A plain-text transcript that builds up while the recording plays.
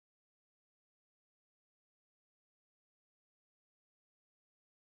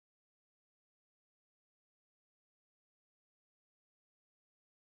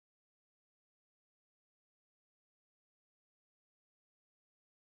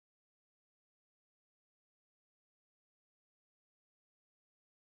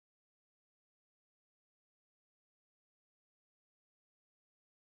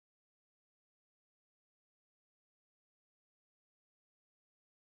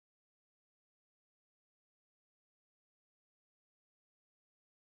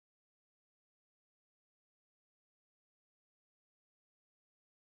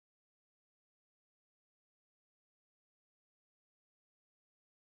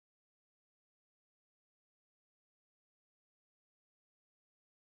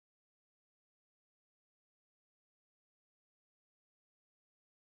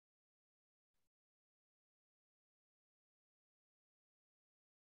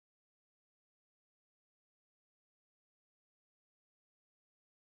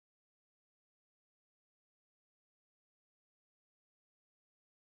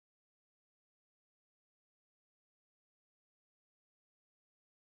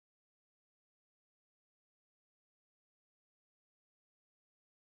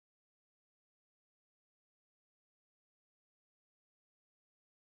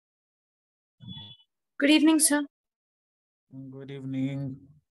Good evening, sir. Good evening.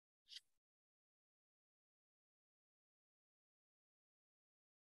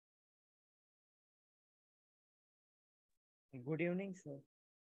 Good evening, sir.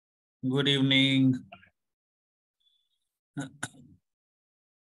 Good evening.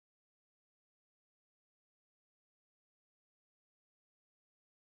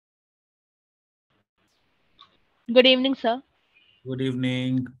 Good evening, sir. Good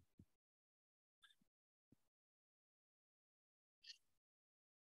evening.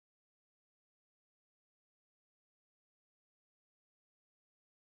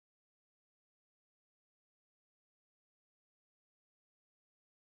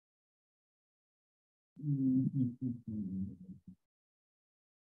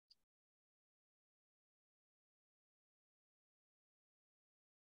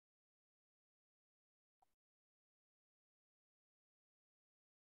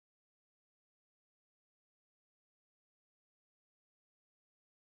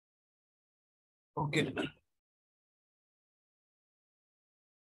 Okay.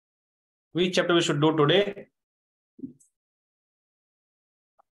 Which chapter we should do today?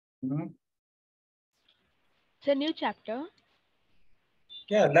 It's a new chapter.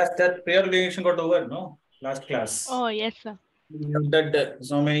 Yeah, that prayer relation got over, no? Last class. Oh, yes, sir. That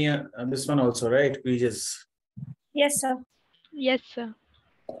so many, this one also, right? Pages. Yes, sir. Yes, sir.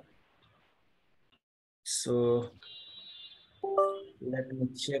 So let me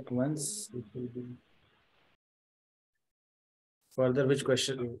check once. It will be further which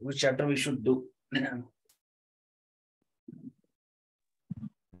question, which chapter we should do.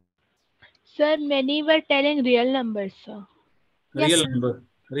 Sir, many were telling real numbers, sir. Yes, Real sir. number.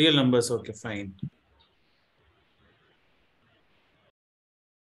 Real numbers. Okay, fine.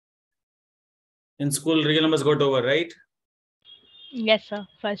 In school, real numbers got over, right? Yes, sir.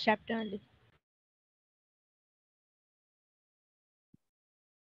 First chapter only.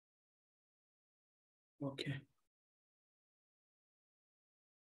 Okay.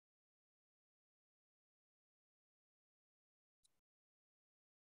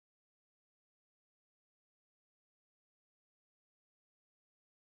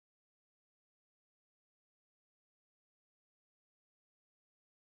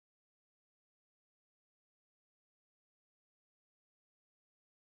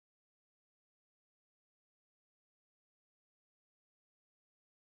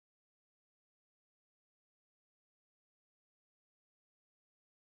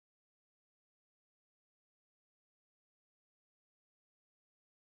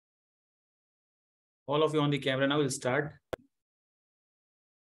 All of you on the camera now will start.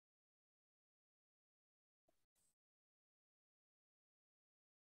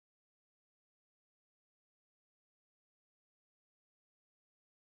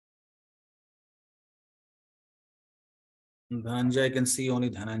 Dhananjay, I can see only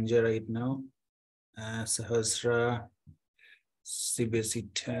Dhananjay right now. Sahasra, CBSE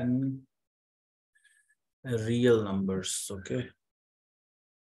 10. Real numbers, okay.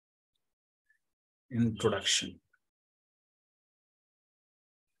 Introduction.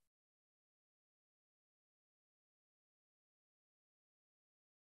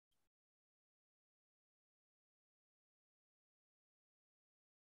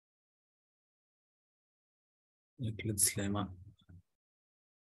 Euclid's lemma.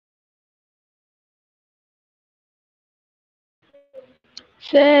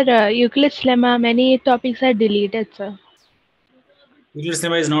 Sir, Euclid's lemma, many topics are deleted, sir. Euclid's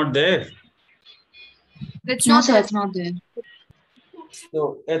lemma is not there. It's No, not sir, there. it's not there.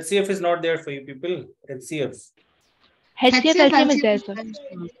 So HCF is not there for you people. HCF. HCF LCM is there, sir.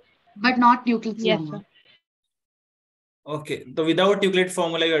 But not Euclid's Yes, lemma. sir. Okay. So without Euclid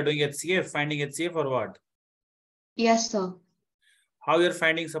formula, you are doing HCF, finding HCF or what? Yes, sir. How you're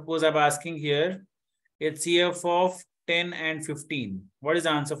finding? Suppose I'm asking here HCF of 10 and 15. What is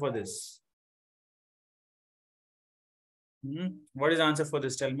the answer for this? What is the answer for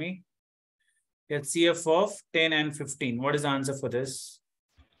this? Tell me. HCF of 10 and 15. What is the answer for this?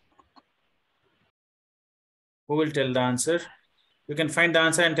 Who will tell the answer? You can find the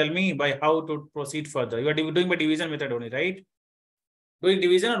answer and tell me by how to proceed further. You are doing by division method only, right? Doing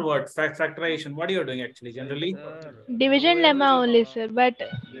division or what? Factorization. What are you doing actually generally? Division lemma only, sir. But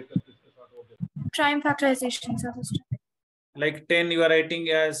Prime factorization, sir. Like 10 you are writing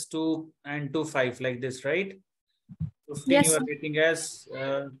as 2 and 2, 5 like this, right? 15 Yes, you are sir. writing as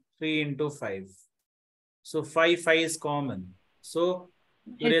 3 into 5. So 5 is common. So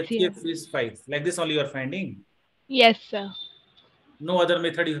your HCF. HCF is 5. Like this only you are finding. Yes, sir. No other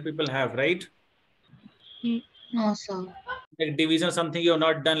method you people have, right? No, sir. Like division, something you have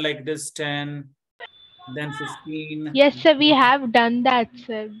not done like this 10, then 15. Yes, sir, we have done that,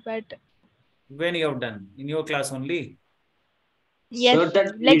 sir, but When you have done? In your class only? yes, Sir, sir.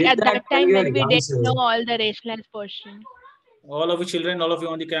 that we Like did at that that when time we when were we young, didn't sir. know all the rationalized portion. All of you children, all of you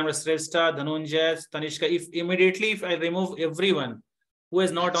on the camera, Shrestha, Dhanunjay, Tanishka, if I remove everyone who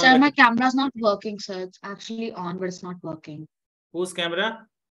is not on Sir, my the camera's not working, sir. It's actually on, but it's not working. whose camera?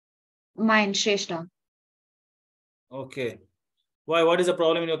 Mine, Shrestha. Okay. Why? What is the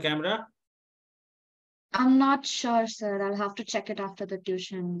problem in your camera? I'm not sure, sir. I'll have to check it after the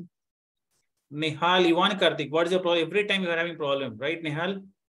tuition. Nihal, Ivan, Karthik, what is your problem? Every time you are having problem, right, Nihal?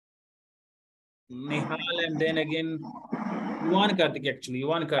 Nihal, and then again, Ivan Karthik, actually.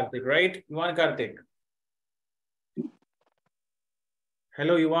 Ivan Karthik, right? Ivan Karthik.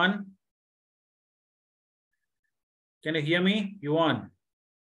 Hello, Ivan. Can you hear me? Ivan.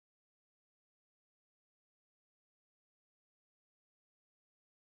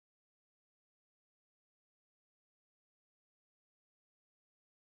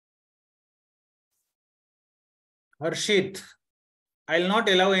 Harshit, I'll not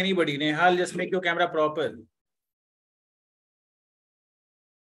allow anybody. Nehal, just make your camera proper.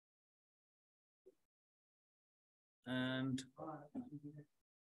 And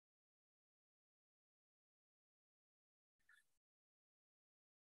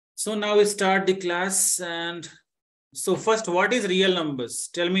so now we start the class. And so first, what is real numbers?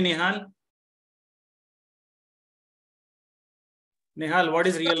 Tell me, Nehal. Nehal, what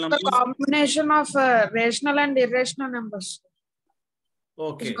is real numbers? The combination of rational and irrational numbers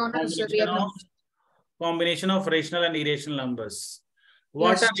Okay. is known as real numbers. Combination of rational and irrational numbers.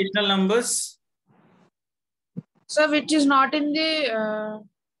 What Yes. are rational numbers? So which is not in the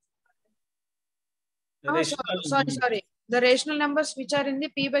sorry. The rational numbers which are in the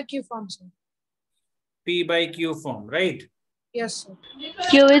P by Q form, sir. P by Q form, right? Yes, sir.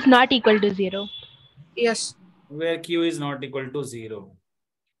 Q is not equal to 0. Yes. Where Q is not equal to 0.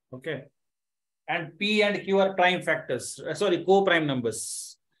 Okay. And P and Q are prime factors. Sorry, co-prime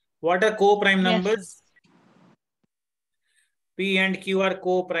numbers. What are co-prime numbers? Yes. P and Q are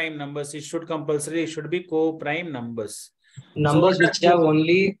co-prime numbers. It should be co-prime numbers. Numbers So which have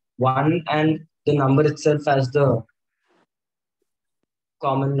only one and the number itself as the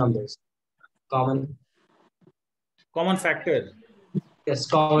common numbers. Common factor. Yes,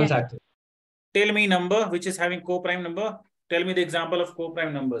 common Yes. factor. Tell me number which is having co-prime number. Tell me the example of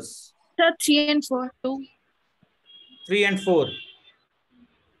co-prime numbers. Sir, 3 and 4. 2. 3 and 4.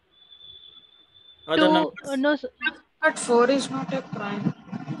 Other 2, numbers? no, sir. But 4 is not a prime.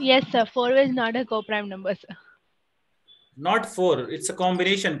 Yes, sir. 4 is not a co-prime number, sir. Not 4. It's a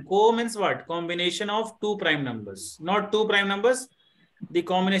combination. Co means what? Combination of two prime numbers. Not two prime numbers. The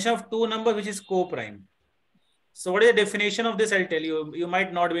combination of two numbers which is co-prime. So what is the definition of this? I'll tell you. You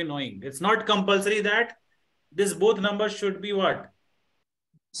might not be knowing. It's not compulsory that this both numbers should be what?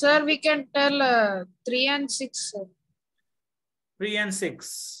 Sir, we can tell 3 and 6, sir. 3 and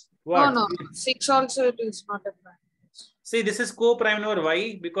 6. What? No. 6 also it is not a prime. See, this is co-prime number.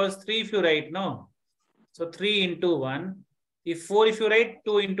 Why? Because 3 if you write, no. So 3 into 1. If 4 if you write,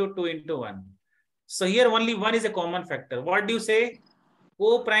 2 into 2 into 1. So here only 1 is a common factor. What do you say?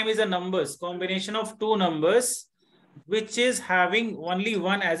 Co-prime is a numbers, combination of two numbers, which is having only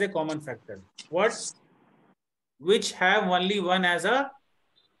 1 as a common factor. What? Which have only 1 as a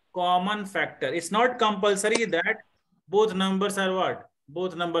common factor. It's not compulsory that both numbers are what?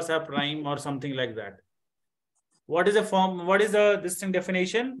 Both numbers are prime or something like that. What is the form? What is the distinct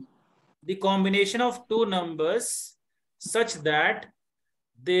definition? The combination of two numbers such that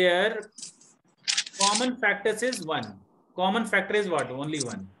their common factors is 1. Common factor is what? Only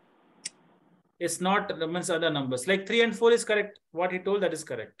 1. It's not means other numbers. Like 3 and 4 is correct. What he told, that is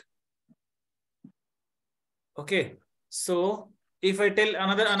correct. Okay. So if I tell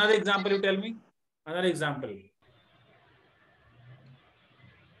another example, you tell me another example.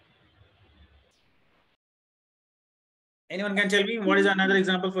 Anyone can tell me what is another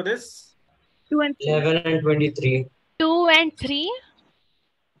example for this? 2 and 3. 11 and 23. 2 and 3.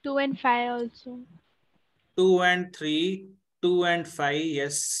 2 and 5 also. 2 and 3. 2 and 5.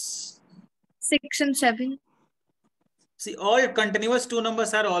 Yes. 6 and 7. See, all continuous two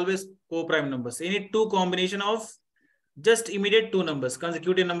numbers are always co-prime numbers. You need two combination of just immediate two numbers.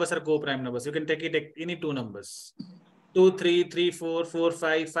 Consecutive numbers are co-prime numbers. You can take any two numbers. 2, 3, 3, 4, 4,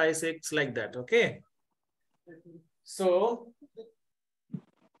 5, 5, 6, like that. Okay. So,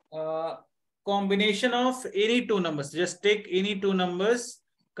 combination of any two numbers. Just take any two numbers.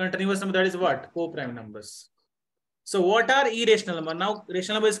 Continuous number, that is what? Co-prime numbers. So, what are irrational numbers? Now,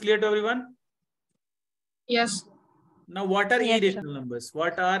 rational number is clear to everyone? Yes. Now, what are Yes, irrational numbers?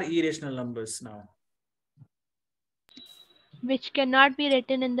 What are irrational numbers now? Which cannot be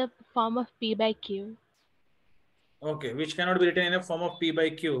written in the form of P by Q. Okay, which cannot be written in a form of P by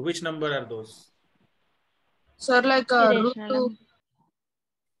Q. Which number are those? Sir, like root Irrational 2. number.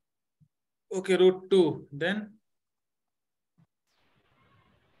 Okay, root 2. Then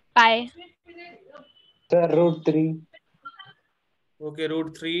Pi. Sir, root 3. okay,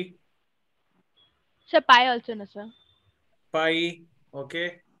 root 3, So pi also no, sir. pi.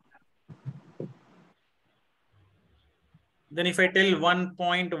 Okay. Then if I tell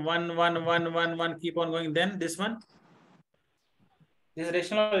 1.11111 keep on going, then this one. This is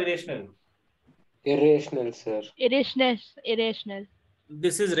rational or irrational? Irrational, sir. Irrational. Irrational.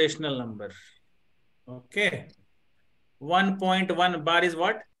 This is rational number. Okay. 1.1 bar is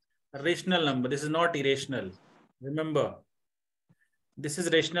what? Rational number. This is not irrational. Remember, this is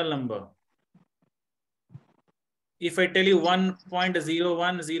rational number. If I tell you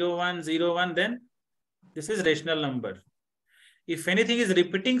 1.010101, then this is rational number. If anything is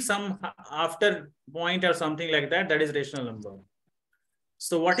repeating some after point or something like that, that is rational number.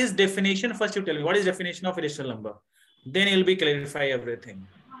 So what is definition? First you tell me, what is definition of irrational number? Then you'll be clarify everything.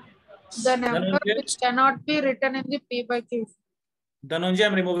 The number Dhananjay? which cannot be written in the P by Q. Dhananjay,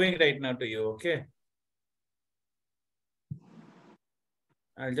 I'm removing right now to you, okay?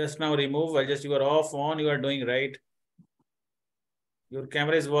 I'll just now remove, you are off, on, you are doing right. Your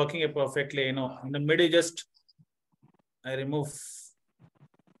camera is working perfectly, you know. In the middle, I remove.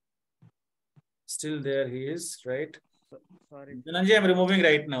 Still there he is, right? Sorry. Dhananjay, I'm removing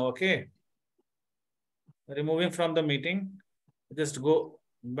right now, okay? Removing from the meeting. Just go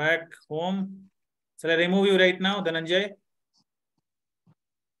back home. Shall I remove you right now, Dhananjay?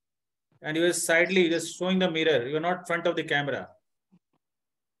 And you are sidely just showing the mirror. You are not front of the camera.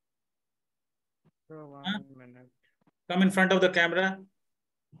 So 1 Huh? minute. Come in front of the camera.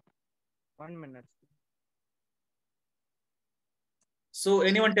 1 minute. So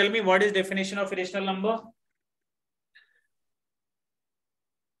anyone tell me what is definition of irrational number?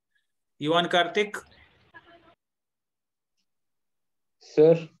 Yuvan Karthik?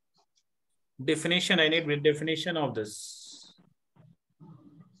 Sir, Definition, I need definition of this.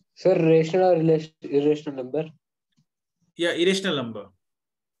 sir, rational or irrational number? Yeah, irrational number.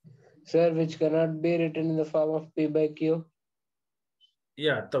 Sir, which cannot be written in the form of P by Q.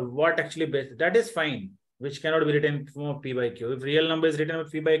 Yeah, the what actually base, that is fine, which cannot be written in form of P by Q. If real number is written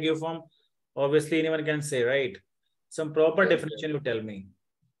with P by Q form, obviously anyone can say, right? Some proper Yes, definition you tell me.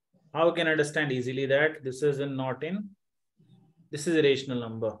 How can I understand easily that this is not in, this is a rational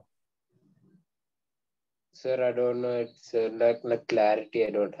number. Sir, I don't know. It's like clarity I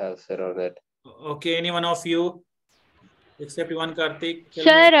don't have, sir, on that. Okay, any one of you, except Yuvan Karthik? Tell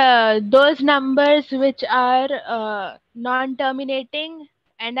me. Sir, those numbers which are non-terminating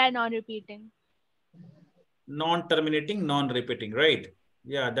and are non-repeating. Non-terminating, non-repeating, right?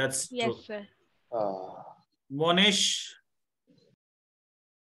 Yeah, that's Yes, true. sir. Monish.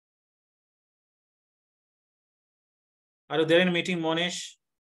 Are you there in meeting, Monish?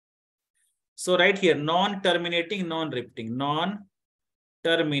 So right here, non-terminating, non-repeating,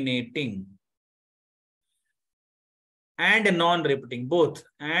 non-terminating and non-repeating, both,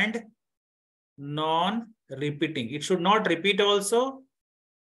 and non-repeating. It should not repeat also,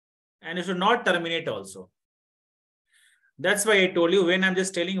 and it should not terminate also. That's why I told you when I'm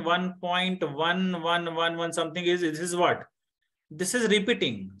just telling 1.1111 something is, this is what? This is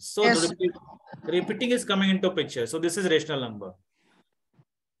repeating. So Yes. repeating is coming into picture. So this is rational number.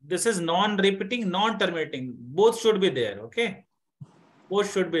 This is non-repeating, non-terminating. Both should be there, okay?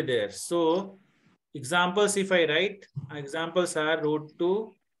 Both should be there. So examples, if I write, examples are root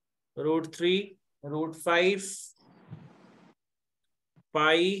 2, root 3, root 5,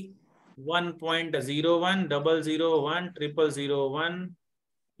 pi, 1.01, 001, 0001.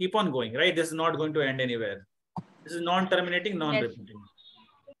 Keep on going, right? This is not going to end anywhere. This is non-terminating, non-repeating. Yes.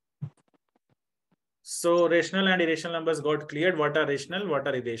 So rational and irrational numbers got cleared. What are rational? What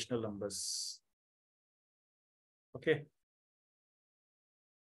are irrational numbers? Okay.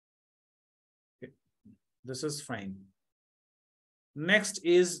 This is fine. Next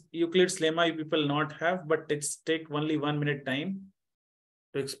is Euclid's lemma. You people not have, but it's take only 1 minute time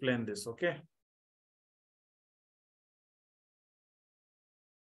to explain this. Okay.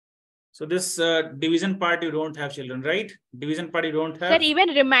 So this division part you don't have, children, right? Division part you don't have. Sir, even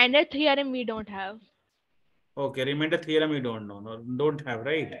remainder theorem we don't have. Okay, remainder theorem you don't know, no, don't have,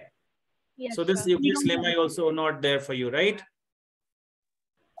 right? Yes, so this sir. Euclid's lemma also not there for you, right?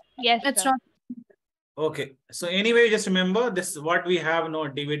 Yes, That's sir. not. Okay, so anyway, just remember this, what we have, no,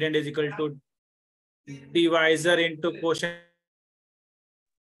 dividend is equal to divisor into quotient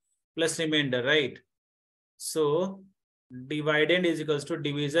plus remainder, right? So dividend is equals to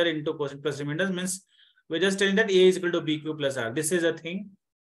divisor into quotient plus remainder, means we're just telling that A is equal to BQ plus R. This is a thing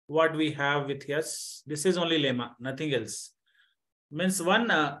what we have with us. This is only lemma, nothing else. Means one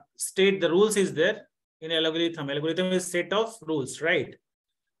state, the rules is there in algorithm. Algorithm is set of rules, right?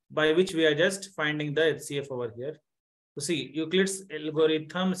 By which we are just finding the HCF over here. So see, Euclid's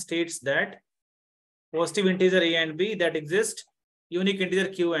algorithm states that positive integer A and B that exist, unique integer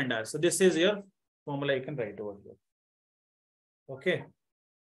Q and R. So this is your formula you can write over here. Okay,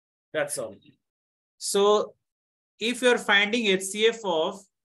 that's all. So if you're finding HCF of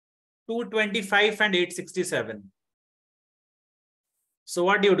 225 and 867, so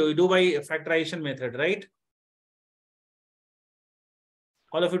what do? You do by factorization method, right?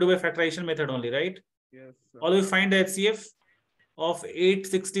 All of you do by factorization method only, right? Yes, sir. All of you find the HCF of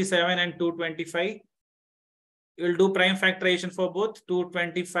 867 and 225. You will do prime factorization for both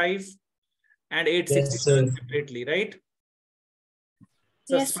 225 and 867 separately, right?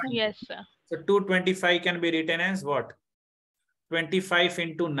 So Yes, sir. Yes, sir. So 225 can be written as what? 25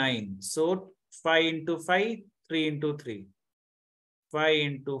 into 9. So 5 into 5, 3 into 3. 5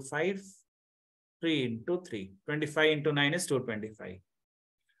 into 5, 3 into 3. 25 into 9 is 225.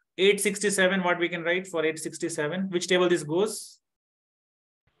 867, what we can write for 867? Which table this goes?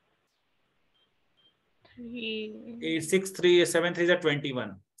 3. 8, 6, 3, 7, 3 are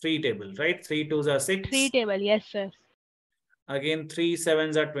 21. 3 table, right? 3 2s are 6. 3 table, yes, sir. Again, 3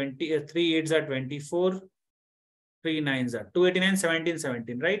 7s are 20, 3 8s are 24, 3 9s are 289, 17,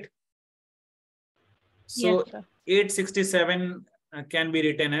 17, right? So Yes, sir. 867 can be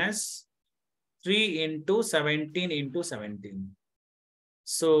written as 3 into 17 into 17.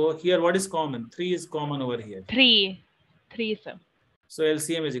 So here what is common? 3 is common over here. 3, sir. So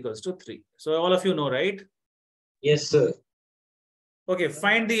LCM is equals to 3. So all of you know, right? Yes, sir. Okay,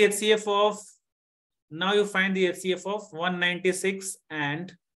 find the HCF of, now you find the HCF of 196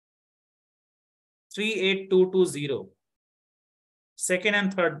 and 38220. Second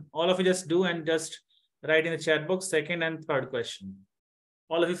and third, all of you just do and just write in the chat box, second and third question.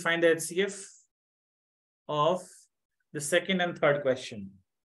 All of you find the HCF of the second and third question.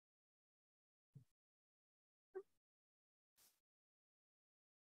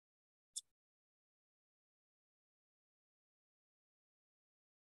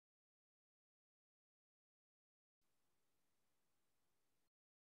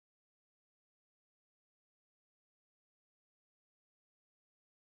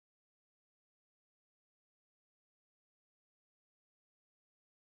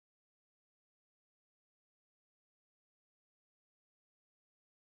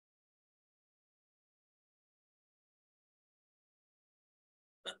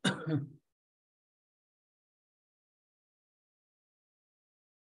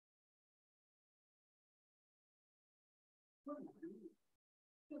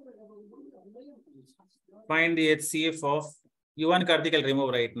 Find the HCF of you and Karthik will remove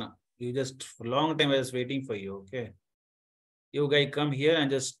right now. You just for long time I was waiting for you. Okay. You guys come here and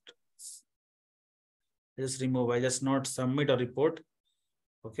just remove. I just not submit a report.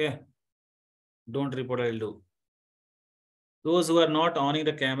 Okay. Don't report, I'll do. Those who are not owning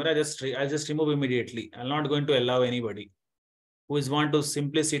the camera, I'll just remove immediately. I'm not going to allow anybody who is want to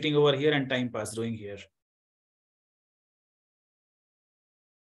simply sitting over here and time pass doing here.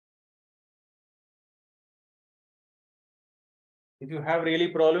 If you have really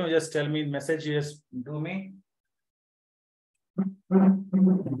problem, just tell me, message, just do me.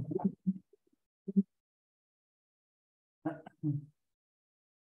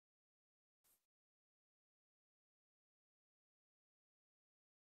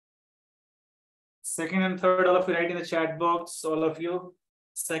 Second and third, all of you write in the chat box, all of you.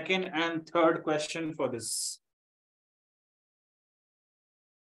 Second and third question for this.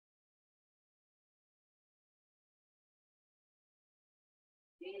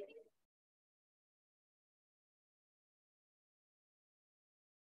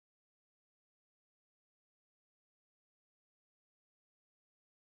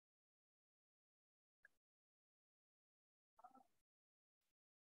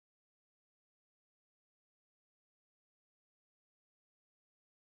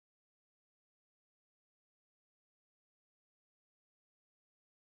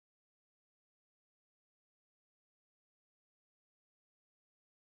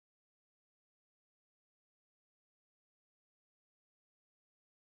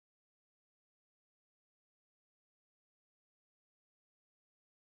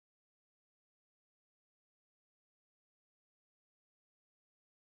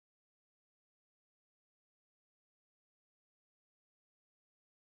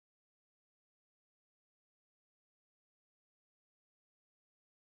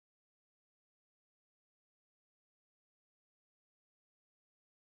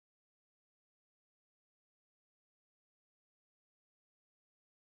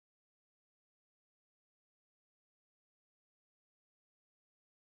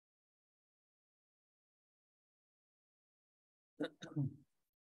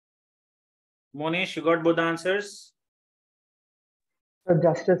 Monish, you got both the answers?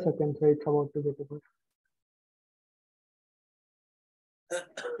 Just a second, sir. It's about to get over.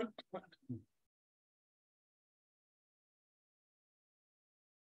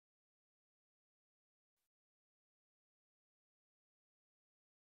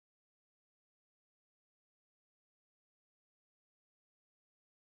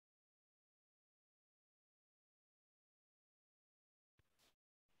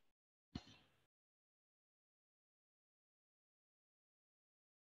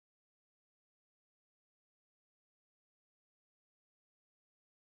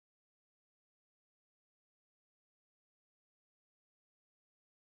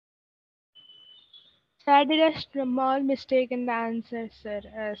 So I did a small mistake in the answer, sir.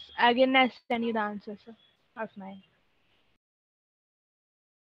 Again, I send you the answer, sir, of mine.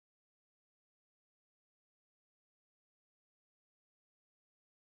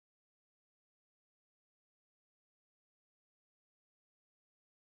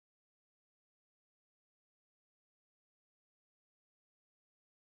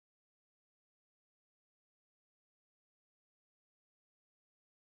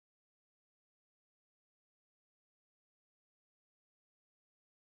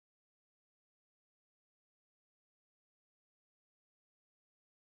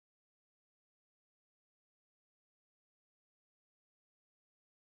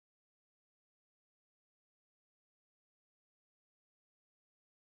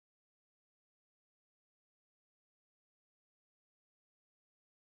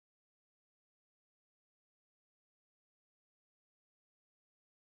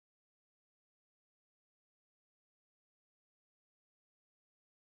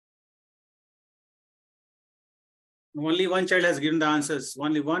 Only one child has given the answers.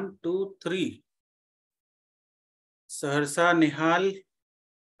 Only 1, 2, 3. Saharsa, Nihal,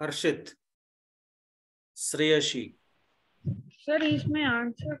 Harshit, Shreyashi. Sir, is my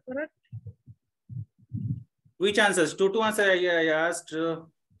answer correct? Which answers? Two answers I asked.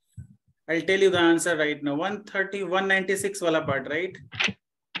 I'll tell you the answer right now. 130, 196 wala part, right?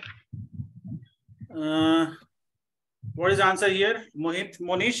 What is the answer here? Mohit,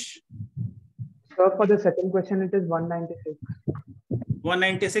 Monish? Sir, for the second question, it is 196.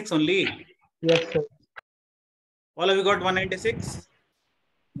 196 only? Yes, sir. All of you got 196?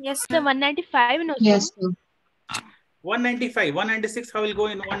 Yes, So sir. 195, no, sir? Yes, sir. 195. 196, how will go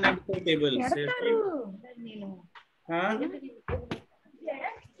in 195 table? Huh?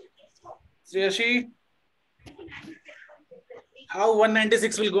 Shreyashi? How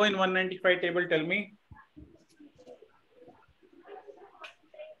 196 will go in 195 table? Tell me.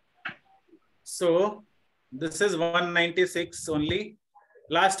 So this is 196 only.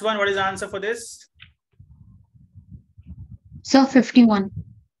 Last one, what is the answer for this? Sir, 51.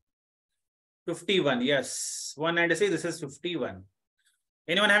 51, yes. 196, this is 51.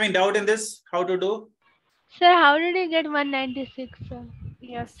 Anyone having doubt in this? How to do? Sir, how did you get 196, sir?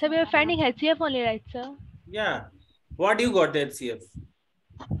 Yes. So we are finding HCF only, right, sir? Yeah. What you got the HCF?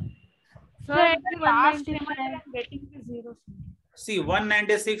 Sir, Sir, the last 195. number I am getting is 0. See,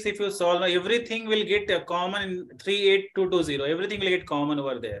 196, if you solve, everything will get a common in 38220. Everything will get common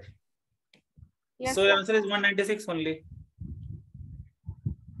over there. Yes, So the sir. answer is 196 only.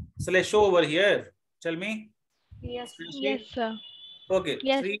 So let's show over here. Tell me. Yes. Yes, sir. Okay.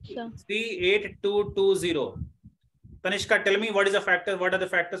 Yes, sir. 38220. Tanishka, tell me what is the factor? What are the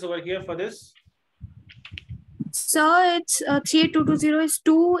factors over here for this? Sir, it's 3220 is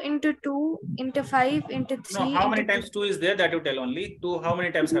 2 into 2 into 5 into 3. No, how many into times 2 is there? That you tell only. 2, how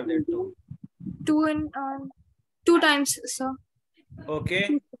many times have there 2? 2 in 2 times, sir. Okay.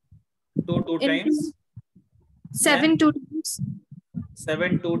 2 Into times. 7 2 times.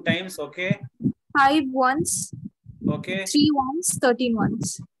 7 2 times. Okay. 5 once. Okay. 3 once. 13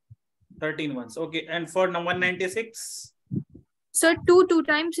 once. 13 ones. Okay. And for 196? So 2 2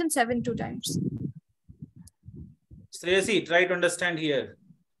 times and 7 2 times. Shreyasi, try to understand here.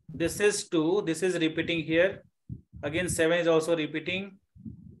 This is 2. This is repeating here. Again, 7 is also repeating.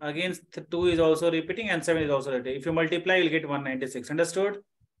 Again, 2 is also repeating and 7 is also repeating. If you multiply, you'll get 196. Understood?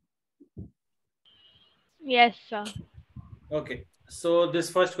 Yes, sir. Okay. So this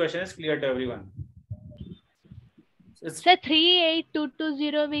first question is clear to everyone. It's Sir,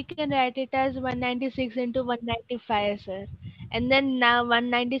 38220, we can write it as 196 into 195, sir. And then now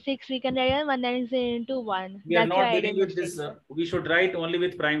 196, we can write as 196 into 1. we are That's not why I dealing did with mistake, this. sir. We should write only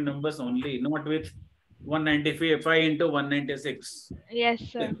with prime numbers only, not with 195 into 196. Yes,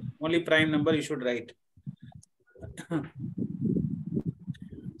 sir. Okay. Only prime number you should write.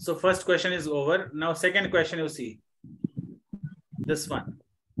 So first question is over. Now second question you see. This one.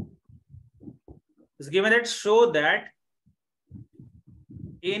 It's given that show that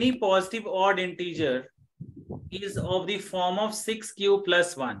any positive odd integer is of the form of 6q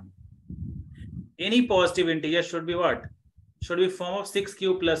plus 1. Any positive integer should be what? Should be form of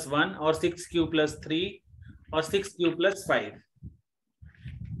 6q plus 1 or 6q plus 3 or 6q plus 5.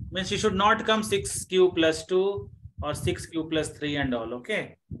 Means you should not come 6q plus 2 or 6q plus 3 and all,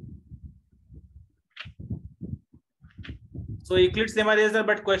 okay? So Euclid's lemma is there,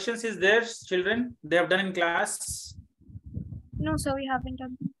 but questions is there, children? They have done in class. No, sir, we haven't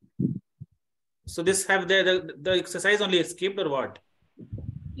done. So this have the exercise only skipped or what?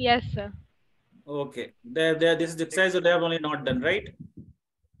 Yes, sir. Okay. This is the exercise that they have only not done, right?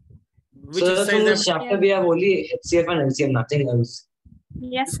 Which So exercise from they this have? chapter we have only HCF and LCM, nothing else.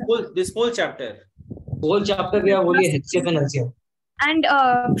 Yes, sir. This whole chapter. Whole chapter we have only HCF and LCM.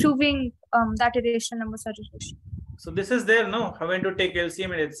 And proving that irrational numbers are irrational. So this is there, no? How to take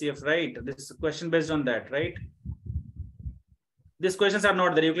LCM and HCF, right? This is a question based on that, right? These questions are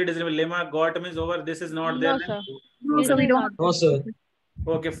not there. Euclid's lemma got means over. This is not there. No, Then? sir. No, Okay. sir, we don't. No, sir.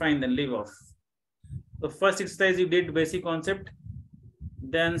 Okay, fine. Then leave off. The first exercise you did basic concept.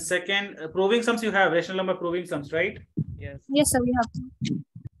 Then second, proving sums you have. Rational number proving sums, right? Yes. Yes, sir, we have.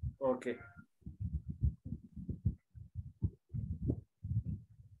 Okay.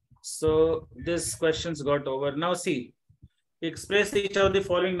 So this questions got over. Now see, express each of the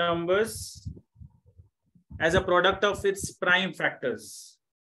following numbers as a product of its prime factors.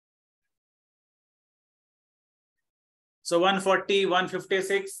 So 140,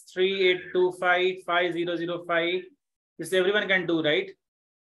 156, 3825, 5005. This everyone can do, right?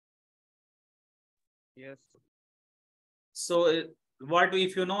 Yes. So what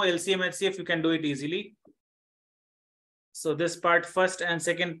if you know LCM, HCF, you can do it easily. So this part, first and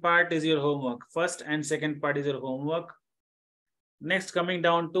second part is your homework. First and second part is your homework. Next, coming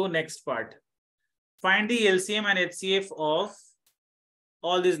down to next part. Find the LCM and HCF of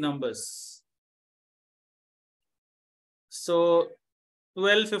all these numbers. So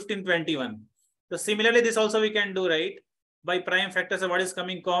 12, 15, 21. So similarly, this also we can do, right? By prime factors, so what is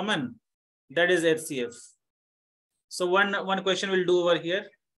coming common? That is HCF. So one question we'll do over here.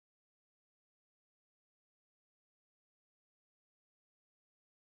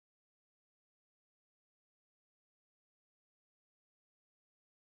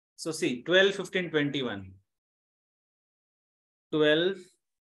 So see, 12, 15, 21. 12,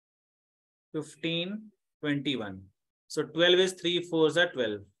 15, 21. So 12 is 3 4s are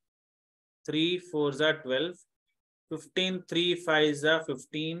 12. 3 4s are 12. 15, 3 5s are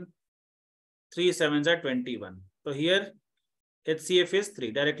 15. 3 7s are 21. So here HCF is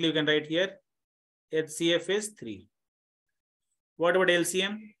 3. Directly you can write here HCF is 3. What about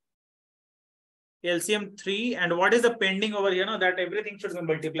LCM? LCM 3. And what is the pending over here? No, that everything should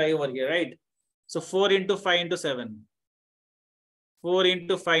multiply over here, right? So 4 into 5 into 7. 4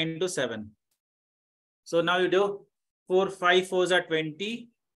 into 5 into 7. So now you do 4 5 4s are 20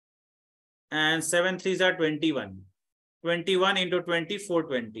 and 7 3s are 21. 21 into 20,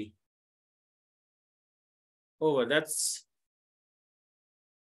 420. Over. That's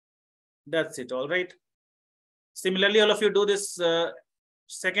it. All right. Similarly, all of you do this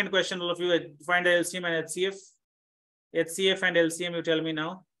second question. All of you find the LCM and HCF. HCF and LCM, you tell me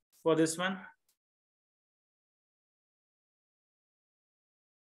now for this one.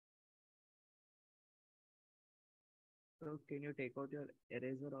 So can you take out your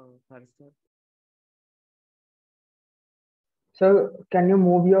eraser or cursor? Sir, can you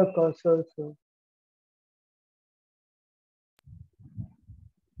move your cursor, sir?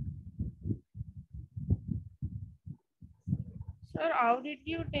 Sir, how did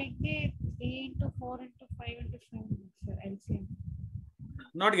you take the 3 into 4 into 5 into 7, sir, LCM?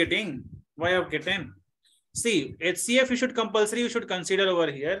 Not getting. Why have getting? See, HCF you should compulsory, you should consider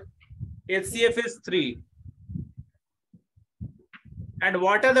over here. HCF is 3. And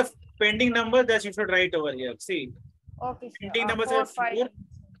what are the pending numbers that you should write over here? See, Okay, sir. pending numbers 4, are 5.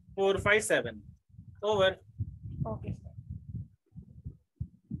 4, 5, 7. Over. Okay, sir.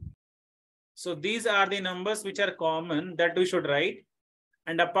 So these are the numbers which are common that we should write.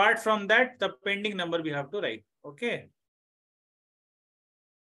 And apart from that, the pending number we have to write. Okay.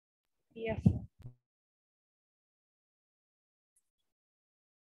 Yes, sir.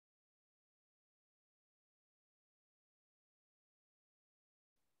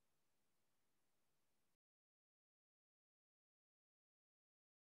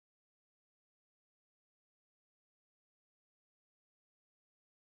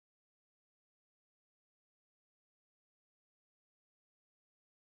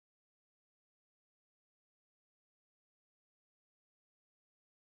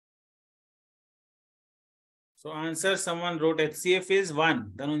 So answer, someone wrote HCF is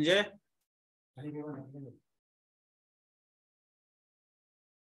 1. Dhananjay?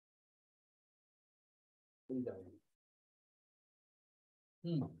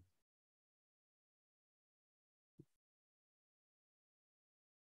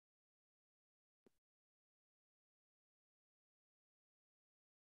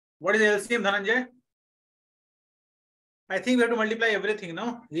 What is LCM, Dhananjay? I think we have to multiply everything,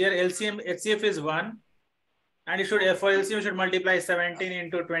 no? Here LCM, HCF is 1. And you should, for LCM, you should multiply 17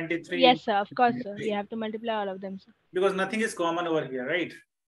 into 23. Yes, sir. Of course, sir. We have to multiply all of them, sir. Because nothing is common over here, right?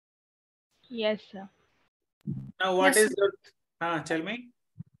 Yes, sir. Now, what Yes, is your, tell me?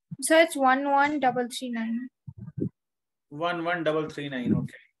 So it's 11339. 11339,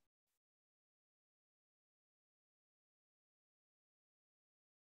 okay.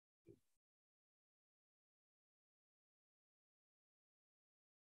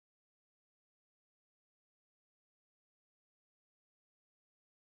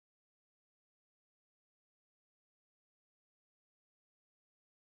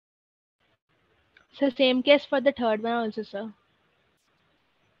 So same case for the third one also, sir.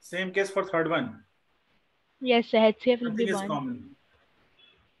 Same case for third one. Yes, sir. HCF will Nothing be is 1. common.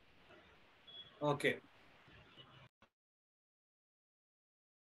 Okay.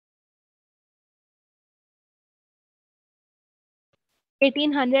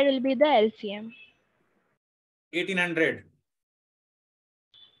 $1,800 will be the LCM. 1800.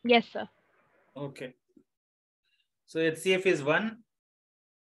 Yes, sir. Okay. So HCF is 1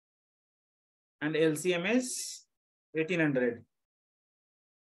 and LCM is 1800.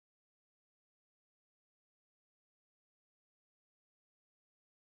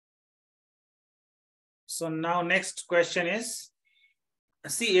 So now next question is,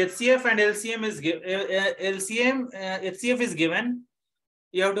 see, HCF and LCM is HCF is given.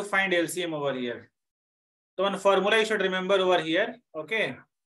 You have to find LCM over here. So one formula you should remember over here. Okay.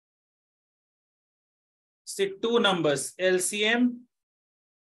 See, two numbers, LCM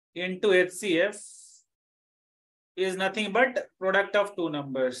into HCF is nothing but product of two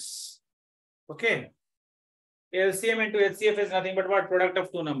numbers. Okay. LCM into HCF is nothing but what? Product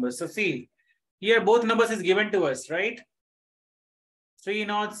of two numbers. So see, here both numbers is given to us, right?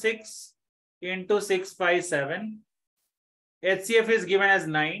 306 into 657. HCF is given as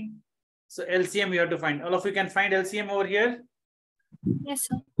 9. So LCM you have to find. All of you can find LCM over here? Yes,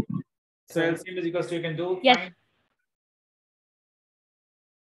 sir. So LCM is equals to, you can do. Yes. Find.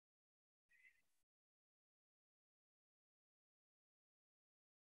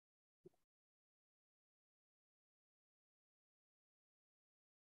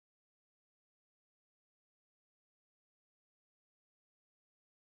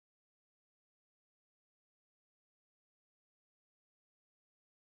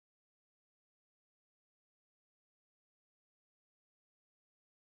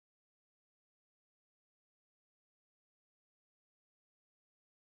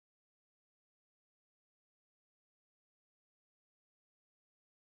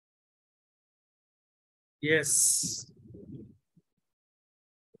 Yes.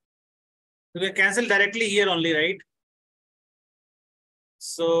 You can cancel directly here only, right?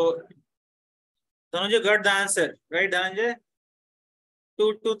 So Dhananjay got the answer, right, Dhananjay?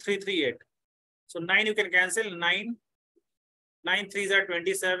 22338. So 9 you can cancel. 9. 9 3s are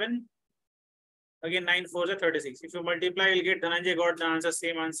 27. Again 9 4s are 36. If you multiply, you'll get Dhananjay got the answer,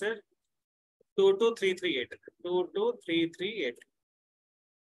 same answer. 22338. 22338.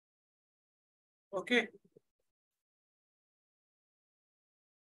 Okay.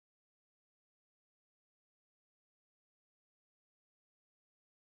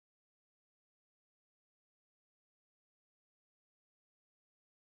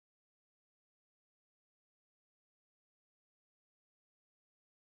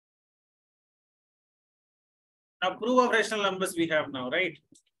 Now proof of rational numbers we have now, right?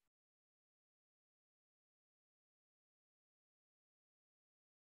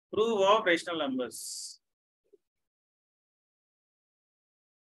 Proof of rational numbers.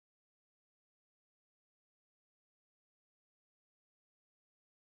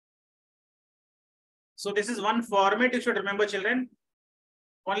 So this is one format you should remember, children.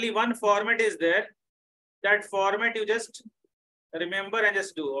 Only one format is there. That format you just remember and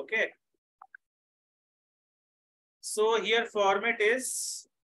just do, okay? So here format is,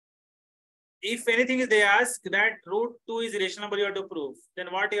 if anything is they ask that root 2 is rational number you have to prove,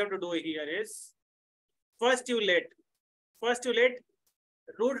 then what you have to do here is, first you let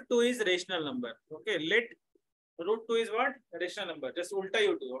root 2 is rational number, okay? Let root 2 is what? Rational number. Just ulta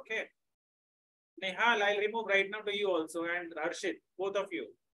you do, okay? Nehal, I'll remove right now to you also, and Harshit, both of you.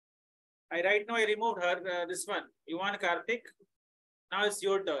 Right now I removed her, this one. You want Karthik? Now it's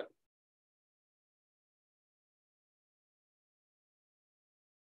your turn.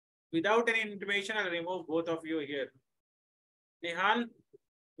 Without any intimation, I'll remove both of you here. Nihal,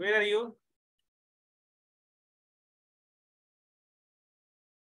 where are you?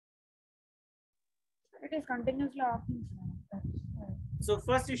 It is continuously open. So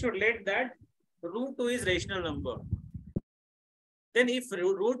first you should let that root 2 is rational number. Then if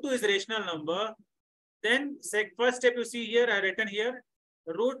root 2 is rational number, then first step you see here, I written here,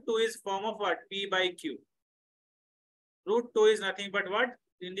 root 2 is form of what? P by Q. Root 2 is nothing but what?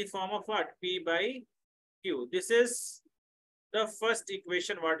 In the form of what? P by Q. This is the first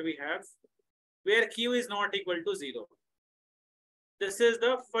equation what we have, where Q is not equal to 0. This is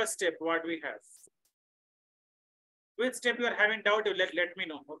the first step what we have. Which step you are having doubt, you let me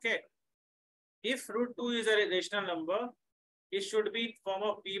know, okay? If root 2 is a rational number, it should be in form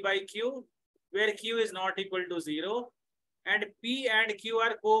of P by Q, where Q is not equal to 0. And P and Q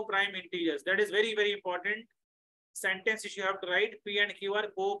are co-prime integers. That is very, very important sentence which you have to write. P and Q are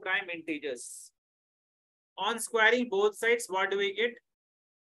co-prime integers. On squaring both sides, what do we get?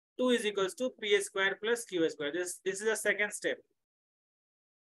 2 is equals to P square plus Q square. This is the second step.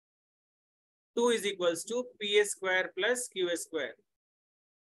 2 is equals to P square plus Q square.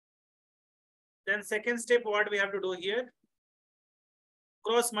 Then second step, what we have to do here?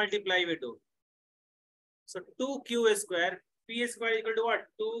 Cross multiply we do. So 2Q square, P square equal to what?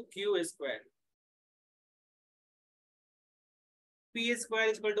 2Q square. P square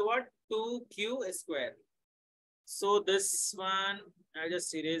is equal to what? 2Q square. So this one, I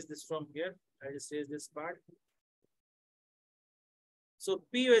just erase this from here. I just erase this part. So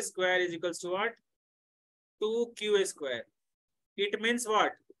P square is equals to what? 2Q square. It means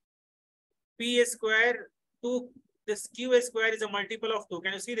what? P square, 2, this Q square is a multiple of 2.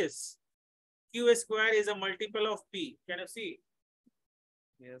 Can you see this? Q square is a multiple of P. Can you see?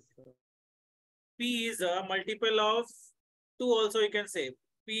 Yes, sir. P is a multiple of 2 also you can say.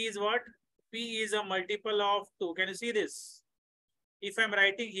 P is what? P is a multiple of 2. Can you see this? If I'm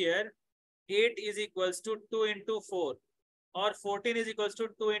writing here, 8 is equals to 2 into 4 or 14 is equals to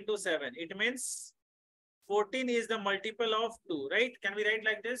 2 into 7. It means 14 is the multiple of 2, right? Can we write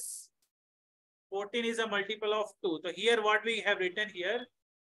like this? 14 is a multiple of 2. So here what we have written here,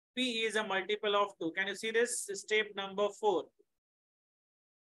 P is a multiple of 2. Can you see this? Step number 4.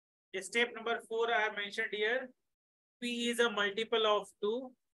 Step number 4 I have mentioned here. P is a multiple of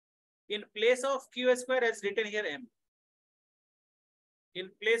 2. In place of Q square, as written here M. In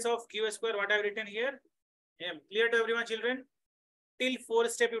place of Q square, what I have written here? M. Clear to everyone, children? Till 4th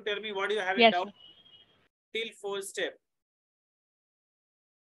step, you tell me what you have in doubt. Till 4th step.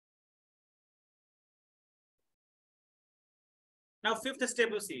 Now 5th step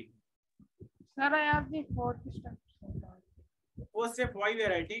you see. Sir, I have the 4th step. 4th step, why we are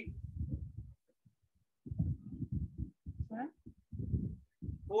writing? Sir?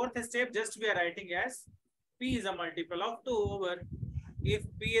 4th step, just we are writing as P is a multiple of 2 over. If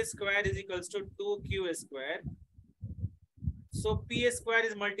P square is equals to 2Q square, so P square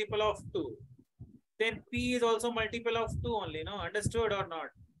is multiple of 2. Then P is also multiple of 2 only, no? Understood or not?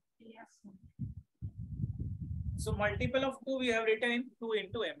 Yes, sir. So multiple of 2 we have written in 2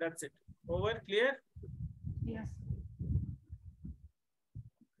 into M. That's it. Over, clear? Yes.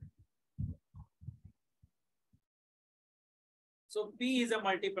 So P is a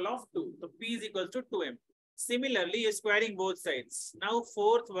multiple of 2. So P is equals to 2M. Similarly, you're squaring both sides. Now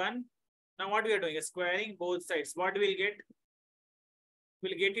 4th one. Now what we are doing is squaring both sides. What we'll get?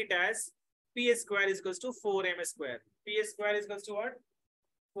 We'll get it as P square is equals to 4M square. P square is equals to what?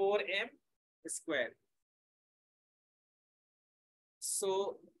 4M square.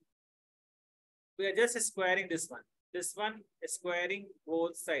 So we are just squaring this one. This one is squaring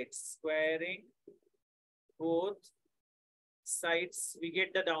both sides. Squaring both sides. We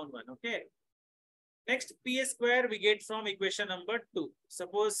get the down one. Okay. Next, P square we get from equation number 2.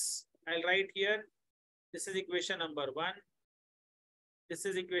 Suppose I'll write here. This is equation number 1. This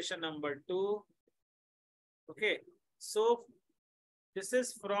is equation number 2. Okay. So this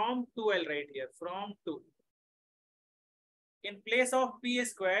is from 2. I'll write here. From 2. In place of P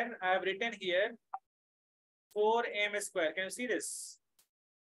square, I have written here 4M square. Can you see this?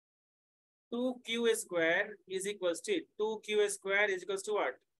 2Q square is equals to 2Q square is equals to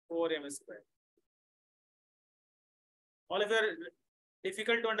what? 4M square. All of you are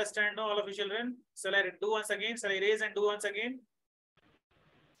difficult to understand, no? All of you children. Shall I do once again? Shall I erase and do once again?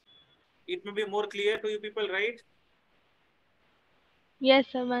 It may be more clear to you people, right? Yes,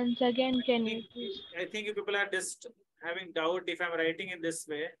 sir. Once again, can you please? I think you people are just having doubt if I'm writing in this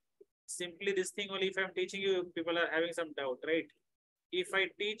way. Simply this thing only, if I'm teaching you, people are having some doubt, right? If I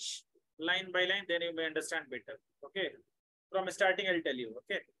teach line by line, then you may understand better. Okay. From starting, I'll tell you.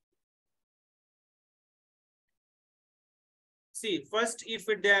 Okay. See, first, if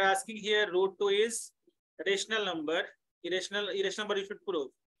they are asking here, root 2 is rational number, irrational number you should prove.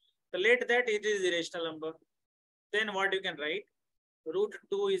 So let that it is irrational number. Then what you can write? Root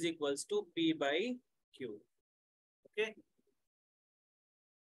 2 is equals to P by Q. Okay.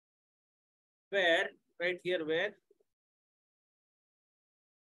 Where, right here, where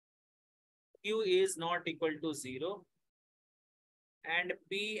Q is not equal to 0 and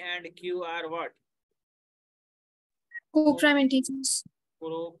P and Q are what? Co-prime integers.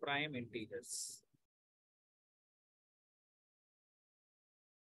 Co-prime integers.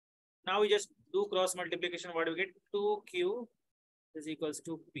 Now we just do cross multiplication. What do we get? 2Q is equals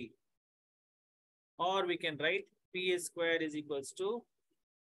to P. Or we can write P square is equals to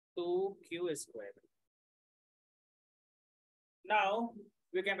 2Q square. Now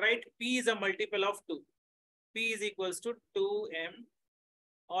we can write P is a multiple of 2. P is equals to 2M.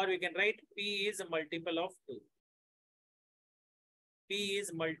 Or we can write P is a multiple of 2. P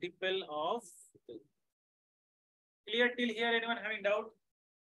is multiple of 2. Clear till here? Anyone having doubt?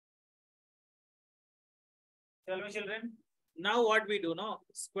 Tell me, children. Now what we do now?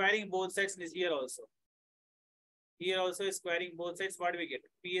 Squaring both sides is here also. Here also is squaring both sides. What do we get?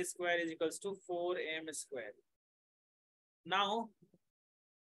 P square is equals to 4M square. Now,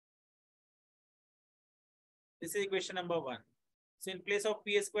 this is equation number 1. So in place of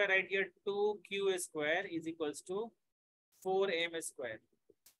P square, right here 2Q square is equals to 4M square.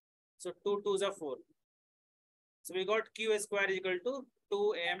 So 2 2s are 4. So we got Q square is equal to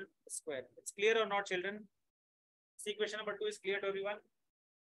 2M square. It's clear or not, children? See, equation number 2 is clear to everyone.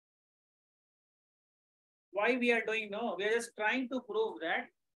 Why we are doing no? We are just trying to prove that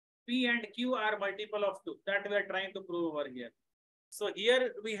P and Q are multiple of 2. That we are trying to prove over here. So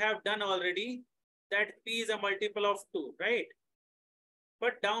here we have done already that P is a multiple of 2, right?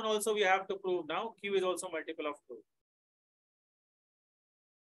 But down also we have to prove now Q is also multiple of 2.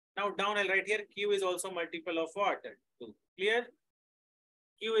 Now down I'll write here Q is also multiple of what? 2. Clear?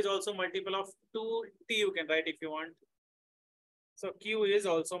 Q is also multiple of 2. T you can write if you want. So Q is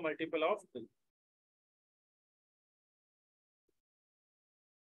also multiple of 2.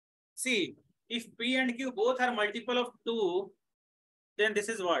 See, if P and Q both are multiple of 2, then this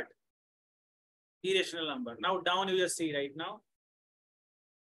is what? Irrational number. Now down you just see right now.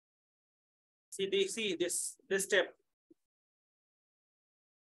 See this step.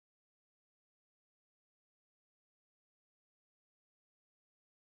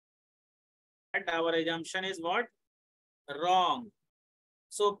 And our assumption is what? Wrong.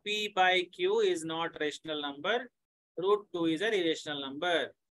 So P by Q is not rational number. Root 2 is an irrational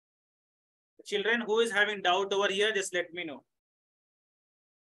number. Children, who is having doubt over here, just let me know.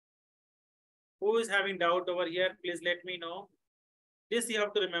 Who is having doubt over here, please let me know. This you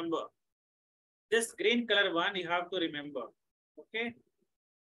have to remember. This green color one you have to remember. Okay.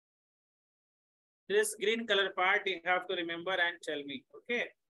 This green color part you have to remember and tell me. Okay.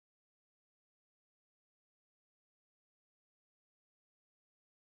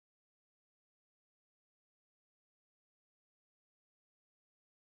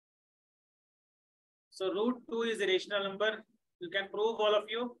 So root 2 is a rational number. You can prove, all of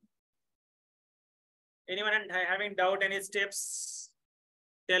you. Anyone having doubt, any steps?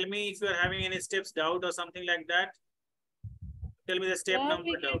 Tell me if you are having any steps, doubt or something like that. Tell me the step number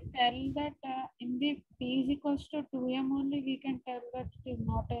we doubt. can tell that in the P is equals to 2M only, we can tell that it is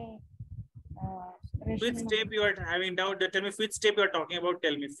not a Which rational step number. you are having doubt? Tell me which step you are talking about.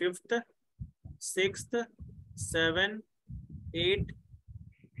 Tell me 5th, 6th, 7th, 8th.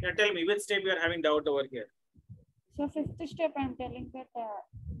 Yeah, tell me which step you are having doubt over here. So 5th step, I'm telling that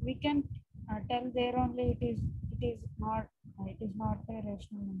we can tell there only it is not a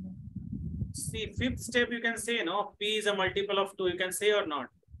rational number. See, 5th step you can say no. P is a multiple of 2. You can say or not.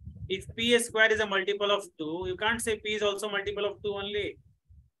 If P square is a multiple of 2, you can't say P is also multiple of 2 only.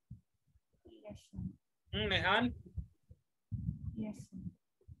 Yes, sir. Nehal? Yes, sir.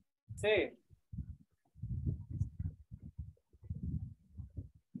 Say.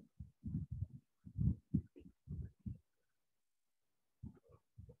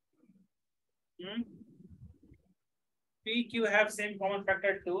 PQ have same common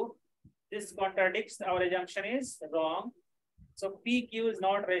factor 2. This contradicts our assumption is wrong. So PQ is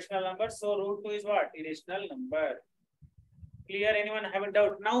not rational number. So root 2 is what? Irrational number. Clear? Anyone have a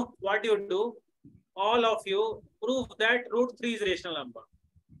doubt? Now what you do? All of you prove that root 3 is rational number.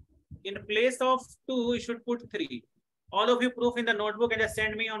 In place of 2, you should put 3. All of you proof in the notebook and just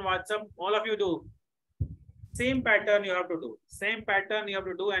send me on WhatsApp. All of you do. Same pattern you have to do. Same pattern you have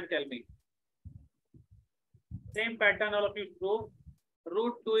to do and tell me. Same pattern all of you prove.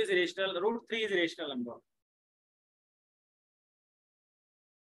 Root 2 is irrational. Root 3 is irrational number.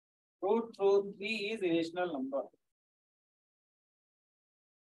 Root 3 is irrational number.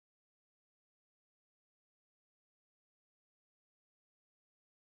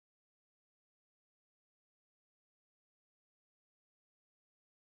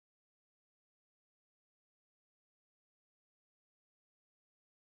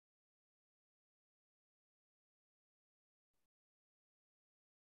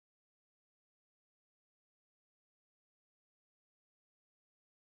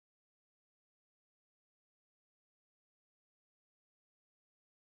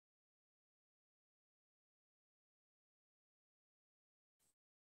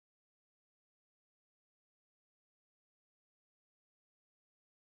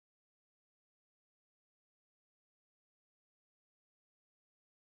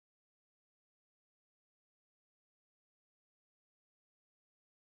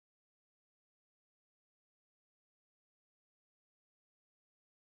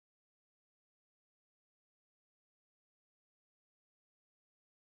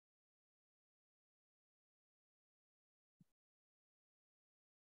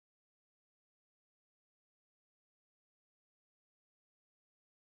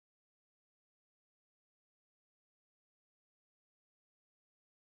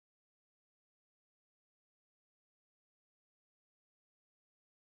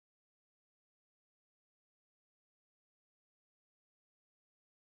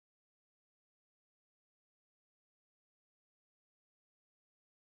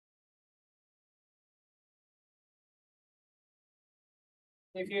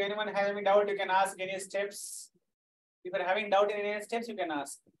 If anyone has any doubt, you can ask any steps. If you're having doubt in any steps, you can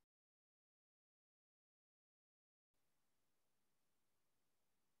ask.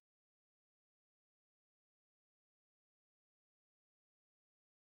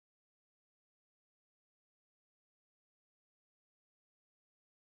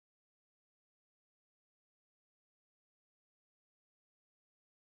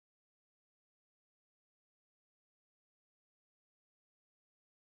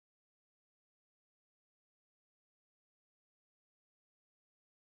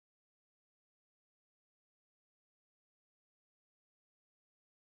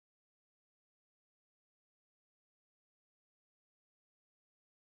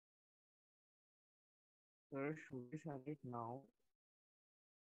 Sir, should we send it now?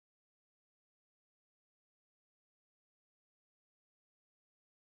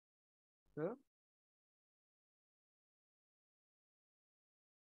 Sir?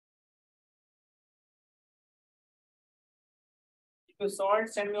 If you saw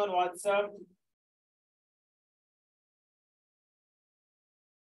it, send me on WhatsApp.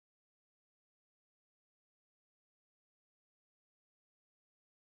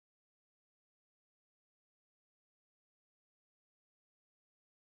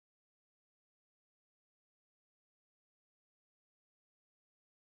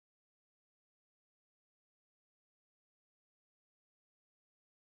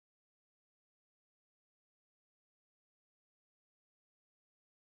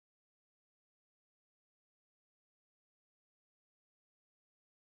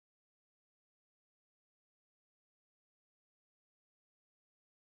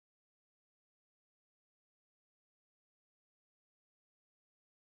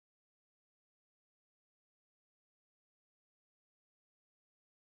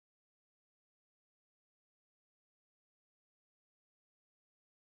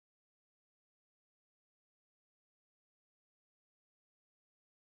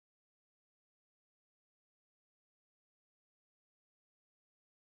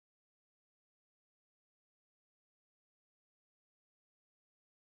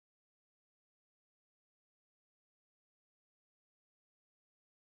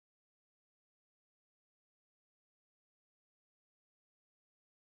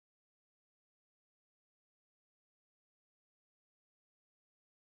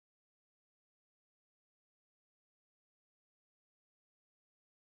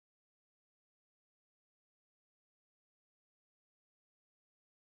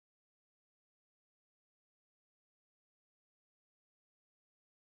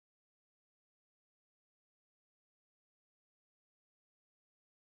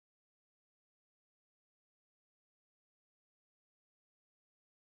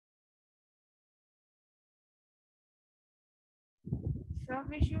 Sir,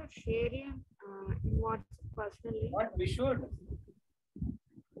 we should share in in WhatsApp personally. What we should?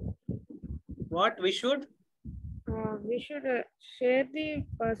 What we should? We should share the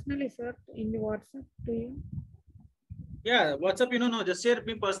personally, sir, in the WhatsApp to you. Yeah, WhatsApp, no, just share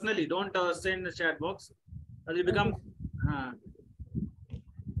me personally. Don't send in the chat box. That will become.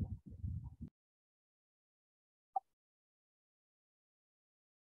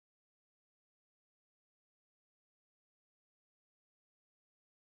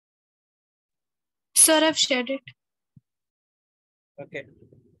 Sir, I've shared it. Okay.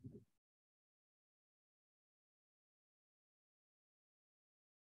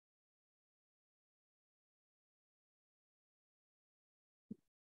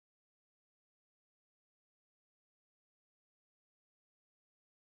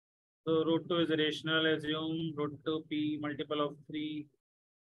 So root 2 is rational, assume root 2 p multiple of 3.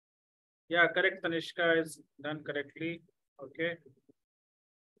 Yeah, correct. Tanishka is done correctly. Okay.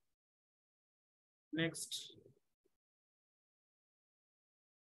 Next.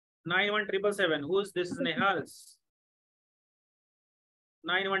 91777. Who's this? Is Nehal's.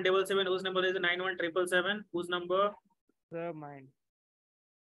 9177. Whose number is 91777? Whose number? Sir, mine.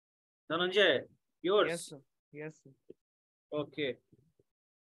 Dhananjay, yours? Yes, sir. Yes, sir. Okay.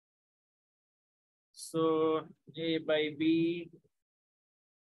 So A by B.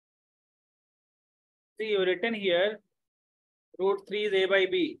 See, you written here root 3 is A by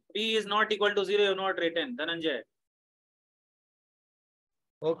B. B is not equal to 0. You have not written. Dhananjay.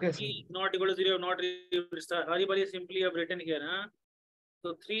 Okay, sir. B is not equal to 0. You have not written. Haribari simply have written here. Huh?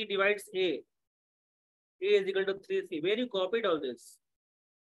 So 3 divides A. A is equal to 3C. Where you copied all this?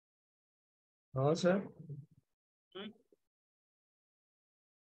 Oh, sir.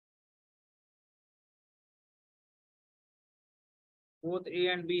 Both A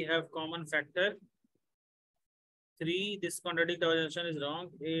and B have common factor. 3. This contradict our assumption is wrong.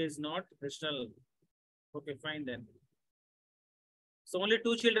 A is not rational. Okay, fine then. So only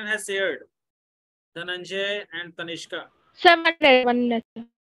 2 children have shared. Dhananjay and Tanishka. Sir, 1 minute.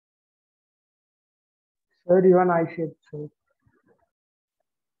 Sir, even I shared, sir.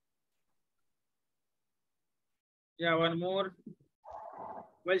 Yeah, one more.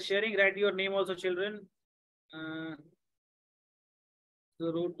 While sharing, write your name also, children.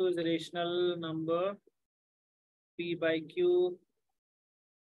 So root 2 is a rational number. P by Q.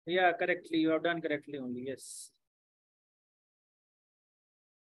 Yeah, correctly. You have done correctly only. Yes.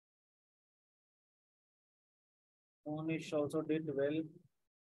 Monish also did well.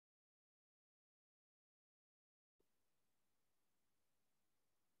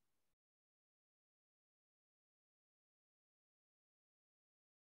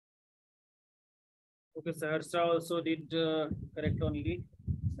 Okay, Saharsha also did correct only.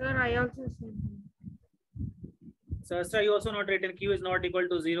 Sir, I also said. Saharsha, you also not written. Q is not equal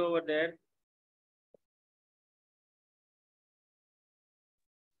to 0 over there.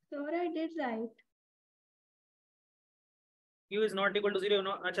 Sir, I did right. Q is not equal to 0.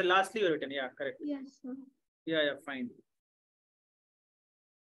 No, achha, lastly you written. Yeah, correct. Yes, sir. Yeah, fine.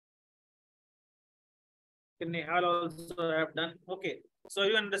 Nehal also have done. Okay, so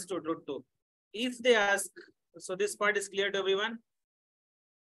you understood root 2. If they ask, so this part is clear to everyone?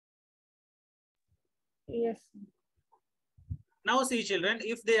 Yes. Now see, children,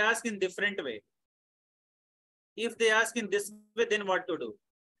 if they ask in different way, if they ask in this way, then what to do?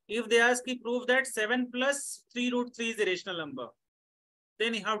 If they ask you prove that 7 plus 3 root 3 is a rational number,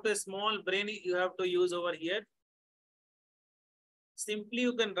 then you have to a small brain you have to use over here. Simply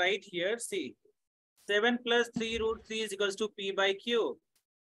you can write here, see, 7 plus 3 root 3 is equals to P by Q.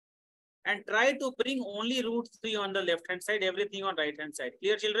 And try to bring only root 3 on the left hand side, everything on right hand side.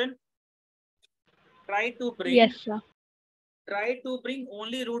 Clear, children? Try to bring. Yes, sir. Try to bring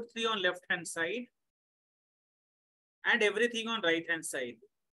only root 3 on left hand side and everything on right hand side.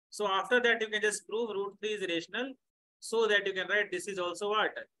 So after that, you can just prove root 3 is irrational, so that you can write this is also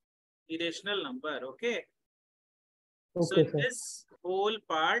what? Irrational number. Okay. So in this whole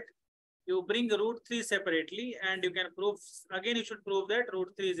part, you bring root 3 separately and you can prove, again you should prove that root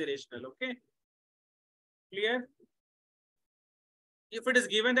 3 is irrational. Okay. Clear? If it is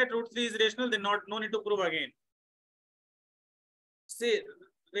given that root 3 is irrational, then no need to prove again. See,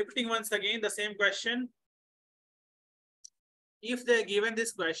 repeating once again the same question. If they are given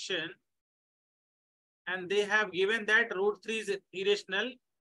this question and they have given that root 3 is irrational,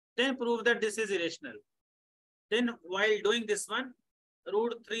 then prove that this is irrational. Then while doing this one,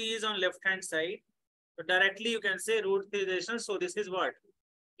 root 3 is on left hand side. So directly you can say root 3 is irrational. So this is what?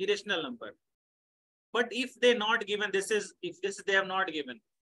 Irrational number. But if they not given, if this they have not given,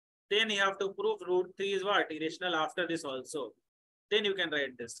 then you have to prove root 3 is what? Irrational after this also. Then you can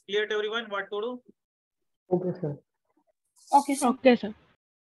write this. Clear to everyone what to do? Okay, sir. Okay, sir. Okay, sir.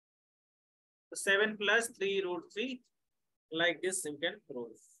 So 7 plus 3 root 3. Like this you can prove.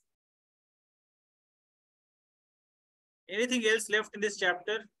 Anything else left in this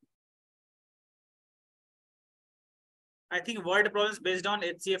chapter? I think word problems based on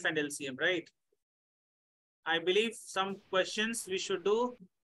HCF and LCM, right? I believe some questions we should do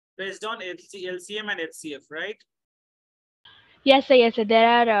based on LCM and HCF, right? Yes, sir. Yes, sir. There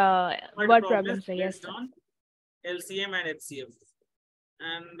are word problems problems, sir. Yes, based sir. on LCM and HCF.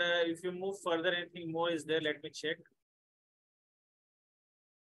 And if you move further, anything more is there? Let me check.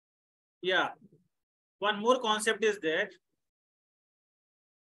 Yeah. One more concept is there.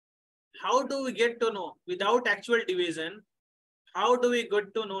 How do we get to know without actual division? How do we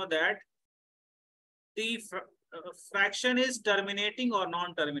get to know that the fraction is terminating or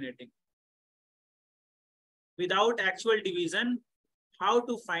non-terminating? Without actual division, how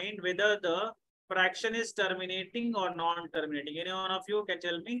to find whether the fraction is terminating or non-terminating? Any one of you can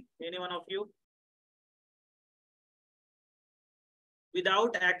tell me? Any one of you?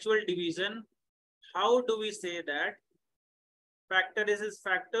 Without actual division, how do we say that factor is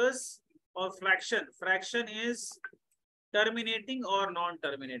factors or fraction? Fraction is terminating or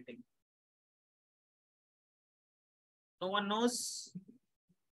non-terminating? No one knows?